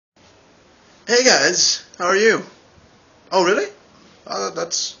Hey guys, how are you? Oh really? Oh,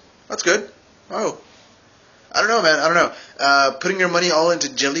 that's good. Oh, I don't know, man. I don't know. Putting your money all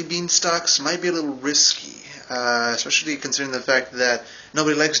into jelly bean stocks might be a little risky, especially considering the fact that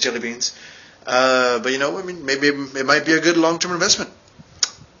nobody likes jelly beans. But you know, I mean, maybe it might be a good long-term investment.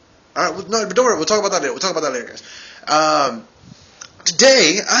 All right, well, no, but don't worry. We'll talk about that later. We'll talk about that later, guys.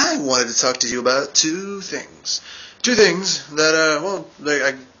 Today, I wanted to talk to you about two things. Two things that,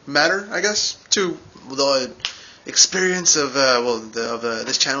 they matter, I guess, to the experience of,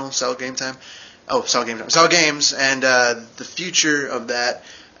 this channel, SalGame Time. Oh, SalGame Time. SalGames, and the future of that.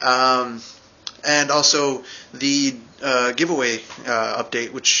 And also the giveaway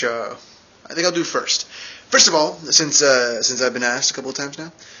update, which I think I'll do first. First of all, since I've been asked a couple of times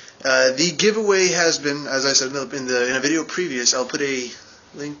now, the giveaway has been, as I said in a video previous, I'll put a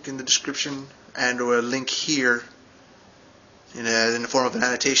link in the description or a link here in the form of an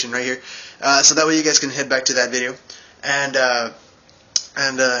annotation right here, so that way you guys can head back to that video, and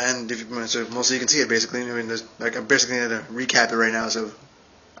if you, so mostly you can see it basically. I mean, I'm basically going to recap it right now, so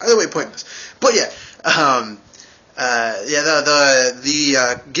either way, pointless. But yeah,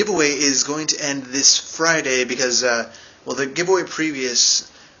 the giveaway is going to end this Friday because the giveaway previous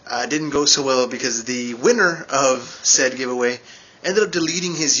didn't go so well because the winner of said giveaway ended up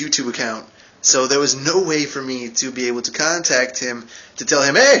deleting his YouTube account. So there was no way for me to be able to contact him to tell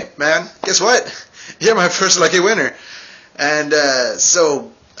him, hey, man, guess what? You're my first lucky winner. And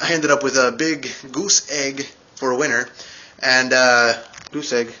so I ended up with a big goose egg for a winner. And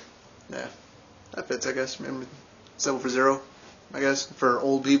goose egg, yeah, that fits, I guess. 7 for 0, I guess, for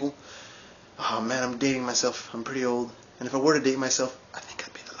old people. Oh, man, I'm dating myself. I'm pretty old. And if I were to date myself, I think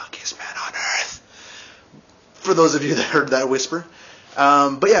I'd be the luckiest man on earth. For those of you that heard that whisper.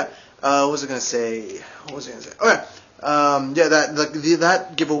 But yeah. What was I gonna say? Oh yeah,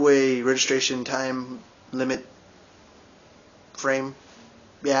 that giveaway registration time limit frame,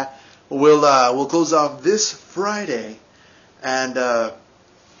 yeah, we'll close off this Friday, and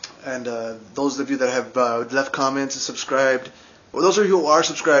those of you that have left comments and subscribed, or those of you who are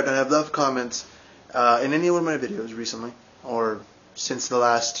subscribed and have left comments in any one of my videos recently or since the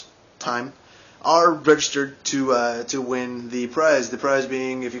last time, are registered to win the prize. The prize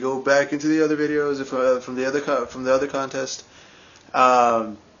being, if you go back into the other videos, from the other contest,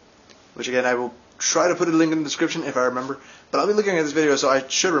 which again I will try to put a link in the description if I remember. But I'll be looking at this video, so I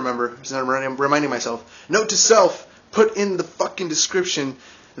should remember. Since I'm reminding myself. Note to self: put in the fucking description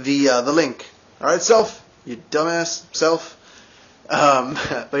the link. All right, self, you dumbass self.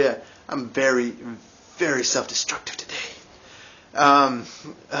 But yeah, I'm very, very self-destructive today. So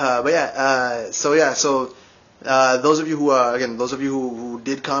those of you who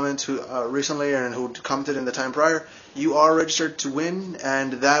did comment recently and who commented in the time prior, you are registered to win,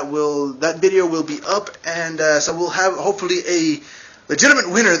 and that video will be up, and so we'll have hopefully a legitimate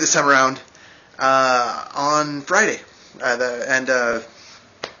winner this time around on Friday, and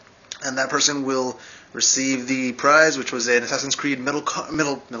that person will receive the prize, which was an Assassin's Creed metal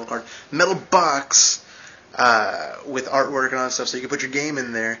box. With artwork and all that stuff, so you can put your game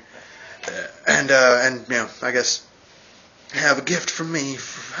in there, and you know, I guess have a gift from me,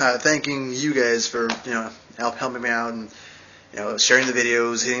 thanking you guys for helping me out, and sharing the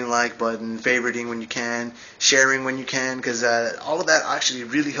videos, hitting the like button, favoriting when you can, sharing when you can, because all of that actually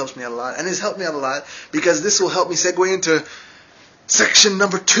really helps me out a lot, and has helped me out a lot because this will help me segue into section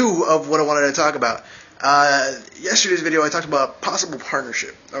number 2 of what I wanted to talk about. Yesterday's video I talked about possible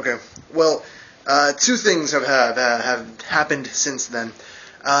partnership. Okay, well. Two things have happened since then.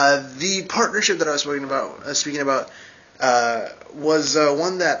 The partnership that I was speaking about was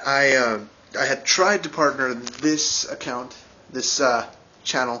one that I had tried to partner this account, this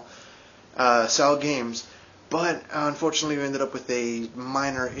channel, SalGames, but unfortunately we ended up with a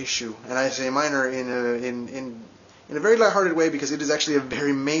minor issue, and I say minor in a very lighthearted way because it is actually a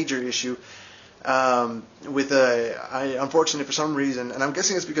very major issue. Unfortunately for some reason, and I'm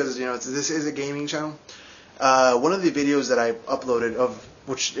guessing it's because this is a gaming channel. One of the videos that I uploaded, of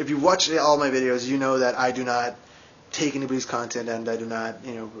which if you watch all my videos, you know that I do not take anybody's content and I do not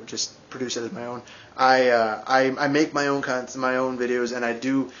just produce it as my own. I make my own content, my own videos, and I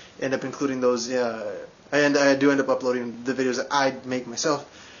do end up including those. And I do end up uploading the videos that I make myself.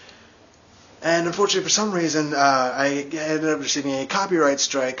 And unfortunately, for some reason, I ended up receiving a copyright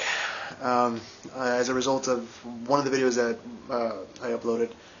strike. As a result of one of the videos that I uploaded.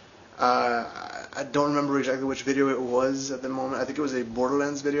 I don't remember exactly which video it was at the moment. I think it was a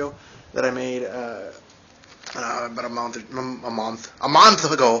Borderlands video that I made about a month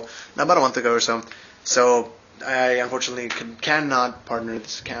ago. Not about a month ago or so. So I unfortunately cannot partner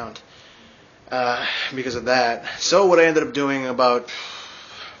this account. because of that. So what I ended up doing I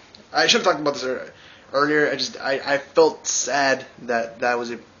should have talked about this earlier. I felt sad that was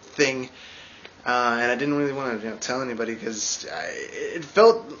a thing, and I didn't really want to tell anybody because it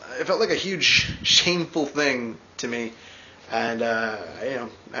felt like a huge shameful thing to me, and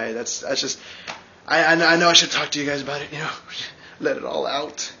that's just I know I should talk to you guys about it. Let it all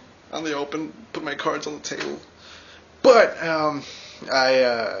out on the open, put my cards on the table. But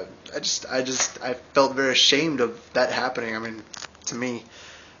I felt very ashamed of that happening. I mean, to me.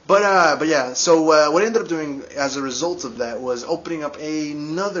 But yeah. So what I ended up doing as a result of that was opening up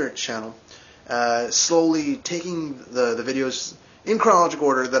another channel, slowly taking the videos in chronological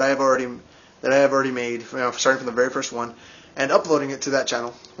order that I have already made, starting from the very first one, and uploading it to that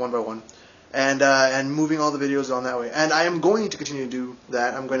channel one by one. And moving all the videos on that way. And I am going to continue to do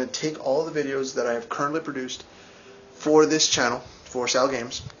that. I'm going to take all the videos that I have currently produced for this channel, for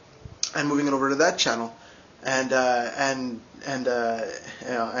SalGames, and moving it over to that channel, making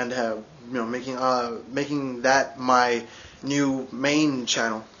that my new main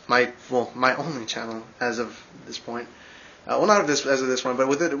channel, my only channel as of this point. Well, not as of this point, but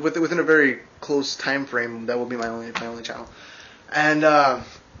within a very close time frame, that will be my only channel. And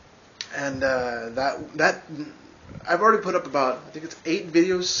that I've already put up about, I think it's 8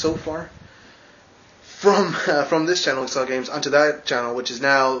 videos so far from this channel, SalGames, onto that channel, which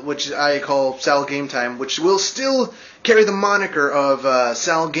I call Sal Game Time, which will still carry the moniker of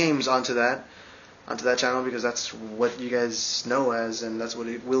SalGames onto that channel, because that's what you guys know as, and that's what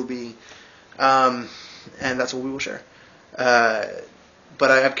it will be, and that's what we will share. But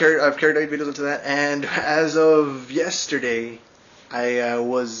I've carried 8 videos into that, and as of yesterday, I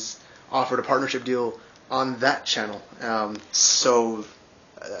was offered a partnership deal on that channel. So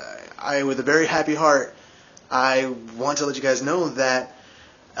I, with a very happy heart, I want to let you guys know that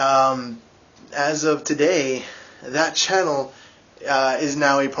as of today, that channel is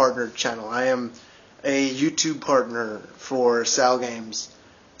now a partnered channel. I am a YouTube partner for SalGames.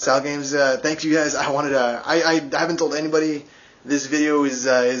 SalGames, thank you guys. I haven't told anybody. This video is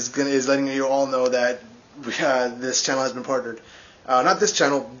letting you all know that this channel has been partnered. Not this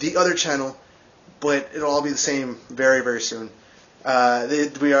channel, the other channel, but it'll all be the same very, very soon. We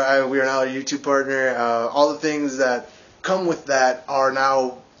are now a YouTube partner. All the things that come with that are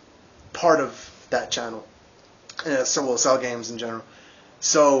now part of that channel. SalGames in general.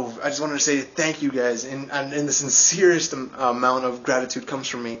 So I just wanted to say thank you guys, and the sincerest amount of gratitude comes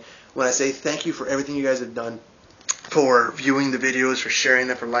from me when I say thank you for everything you guys have done, for viewing the videos, for sharing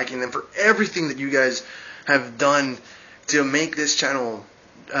them, for liking them, for everything that you guys have done to make this channel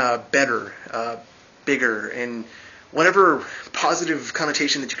better, bigger, and whatever positive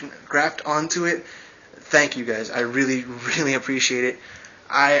connotation that you can graft onto it. Thank you guys. I really, really appreciate it.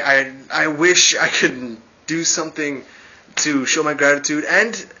 I wish I could do something to show my gratitude,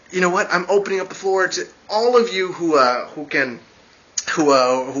 and you know what? I'm opening up the floor to all of you who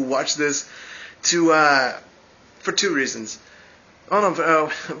watch this for 2 reasons. Oh no,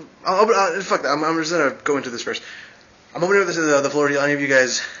 fuck that. I'm just gonna go into this first. I'm opening up the floor to any of you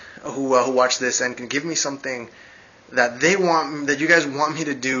guys who watch this and can give me something that you guys want me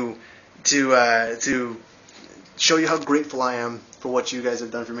to do to show you how grateful I am for what you guys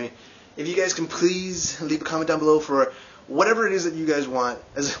have done for me. If you guys can please leave a comment down below for whatever it is that you guys want,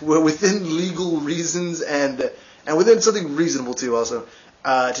 as within legal reasons and within something reasonable too, also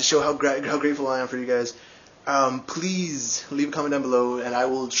to show how grateful I am for you guys. Please leave a comment down below, and I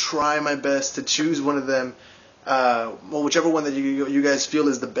will try my best to choose one of them. Whichever one that you guys feel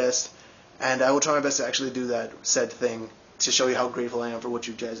is the best, and I will try my best to actually do that said thing to show you how grateful I am for what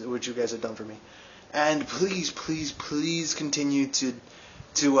you guys have done for me. And please, please, please continue to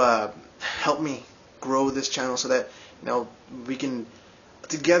help me grow this channel so that we can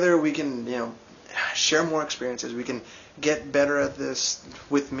together share more experiences. We can get better at this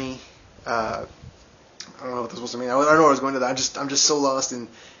with me. I don't know what that's supposed to mean. I don't know where I was going to that. I'm just so lost in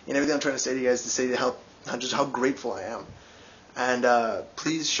everything I'm trying to say to you guys, to say how grateful I am. And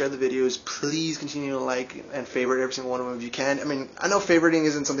please share the videos. Please continue to like and favorite every single one of them if you can. I mean, I know favoriting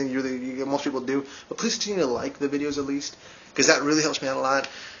isn't something most people do, but please continue to like the videos at least, because that really helps me out a lot.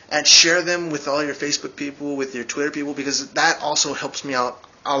 And share them with all your Facebook people, with your Twitter people, because that also helps me out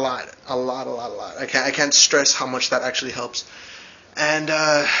a lot. I can't stress how much that actually helps. And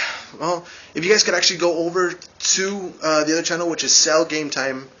well, if you guys could actually go over to the other channel, which is Sal Game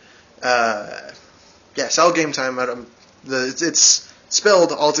Time. Sal Game Time. It's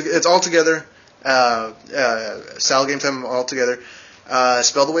spelled it's all together. Sal Game Time all together.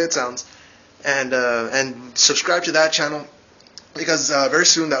 Spelled the way it sounds. And subscribe to that channel. because very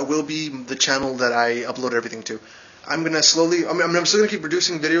soon that will be the channel that I upload everything to. I'm gonna slowly. I'm still gonna keep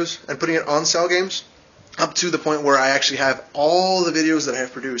producing videos and putting it on SalGames up to the point where I actually have all the videos that I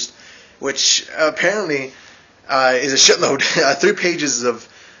have produced, which apparently is a shitload. 3 pages of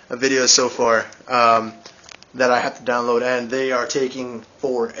videos so far that I have to download, and they are taking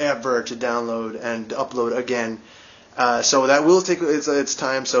forever to download and upload again. So that will take its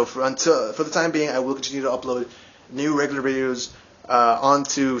time. So for the time being, I will continue to upload new regular videos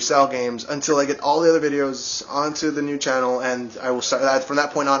onto SalGames until I get all the other videos onto the new channel, and I will start. From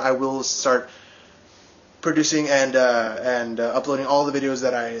that point on, I will start producing and uploading all the videos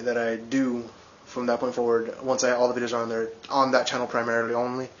that I do from that point forward. Once all the videos are on there, on that channel primarily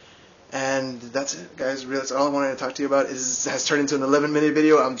only. And that's it, guys. Really, that's all I wanted to talk to you about. Has turned into an 11-minute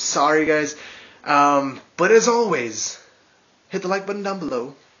video. I'm sorry, guys. But as always, hit the like button down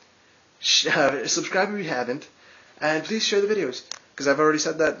below. Subscribe if you haven't. And please share the videos. Because I've already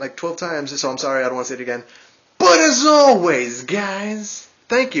said that like 12 times, so I'm sorry, I don't want to say it again. But as always, guys,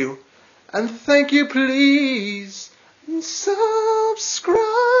 thank you. And thank you, please. Subscribe.